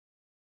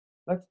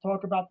Let's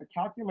talk about the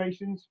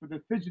calculations for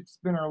the fidget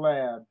spinner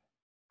lab.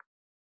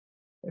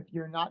 If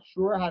you're not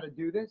sure how to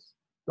do this,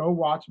 go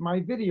watch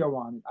my video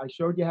on it. I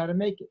showed you how to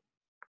make it.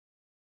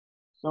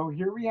 So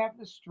here we have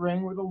the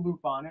string with a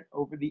loop on it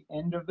over the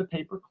end of the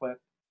paper clip.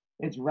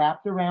 It's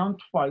wrapped around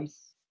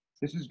twice.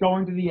 This is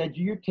going to the edge of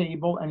your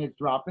table and it's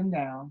dropping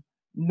down.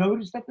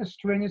 Notice that the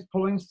string is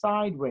pulling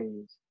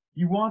sideways.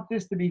 You want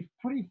this to be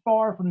pretty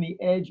far from the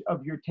edge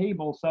of your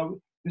table so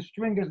the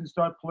string doesn't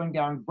start pulling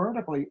down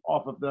vertically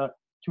off of the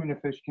tuna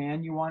fish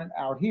can. You want it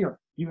out here.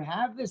 You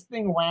have this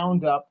thing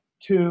wound up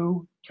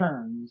 2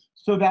 turns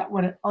so that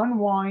when it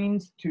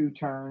unwinds 2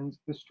 turns,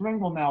 the string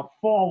will now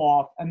fall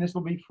off and this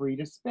will be free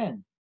to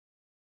spin.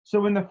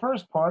 So in the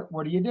first part,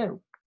 what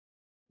do?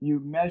 You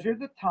measure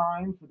the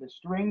time for the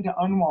string to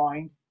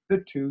unwind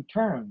the 2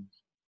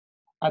 turns.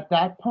 At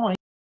that point,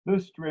 the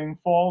string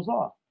falls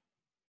off.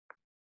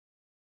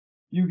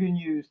 You can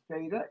use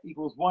theta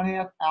equals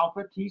 1/2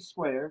 alpha t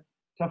squared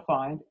to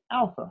find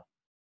alpha.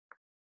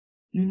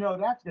 You know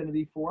that's going to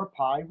be 4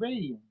 pi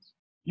radians.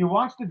 You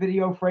watch the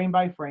video frame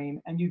by frame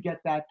and you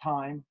get that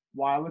time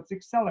while it's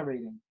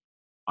accelerating.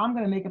 I'm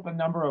going to make up a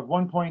number of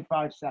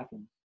 1.5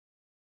 seconds.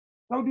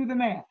 Go do the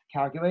math,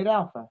 calculate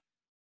alpha.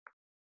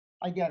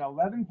 I get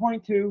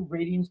 11.2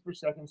 radians per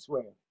second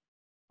squared.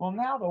 Well,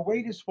 now the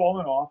weight is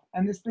fallen off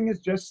and this thing is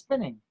just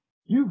spinning.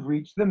 You've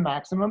reached the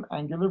maximum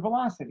angular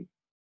velocity.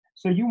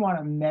 So you want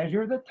to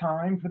measure the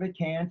time for the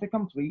can to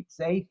complete,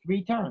 say,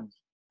 3 turns.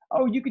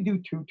 Oh, you could do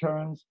 2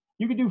 turns.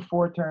 You could do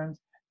 4 turns.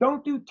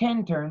 Don't do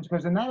 10 turns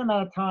because in that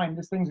amount of time,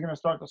 this thing's going to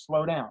start to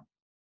slow down.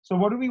 So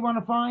what do we want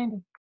to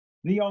find?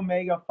 The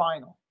omega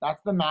final.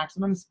 That's the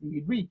maximum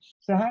speed reached.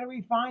 So how do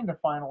we find the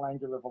final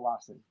angular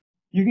velocity?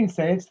 You can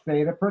say it's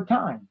theta per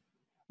time.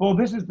 Well,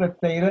 this is the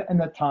theta and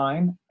the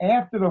time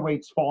after the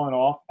weight's fallen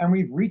off, and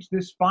we've reached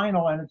this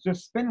final, and it's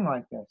just spinning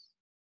like this.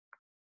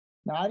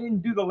 Now, I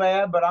didn't do the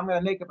lab, but I'm going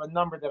to make up a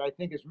number that I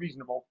think is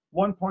reasonable.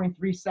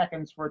 1.3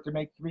 seconds for it to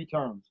make 3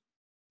 turns.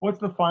 What's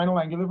the final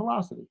angular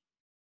velocity?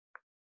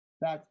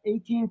 That's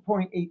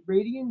 18.8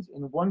 radians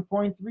in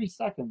 1.3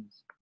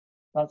 seconds.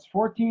 That's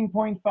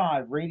 14.5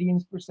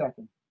 radians per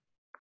second.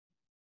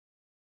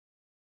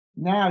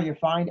 Now you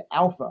find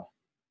alpha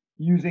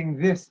using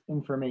this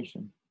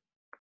information.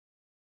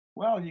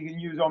 Well, you can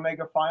use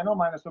omega final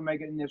minus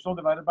omega initial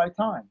divided by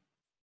time.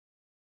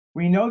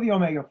 We know the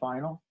omega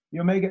final. The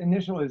omega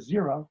initial is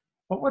 0.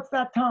 But what's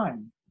that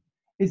time?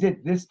 Is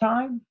it this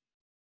time?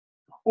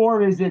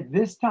 Or is it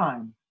this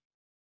time?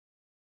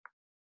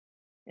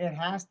 It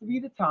has to be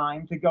the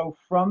time to go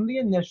from the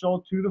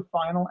initial to the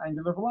final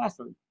angular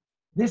velocity.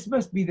 This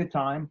must be the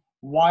time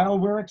while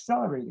we're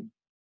accelerating.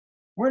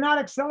 We're not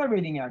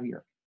accelerating out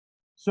here.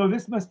 So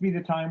this must be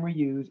the time we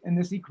use in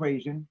this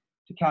equation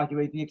to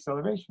calculate the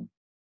acceleration.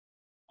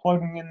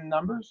 Plugging in the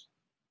numbers,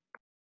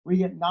 we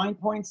get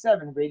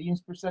 9.7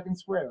 radians per second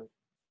squared.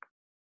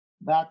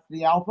 That's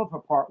the alpha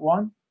for part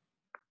 1.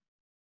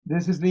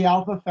 This is the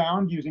alpha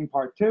found using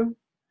part 2.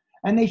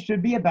 And they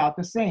should be about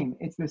the same.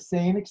 It's the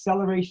same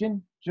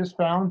acceleration, just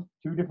found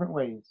 2 different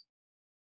ways.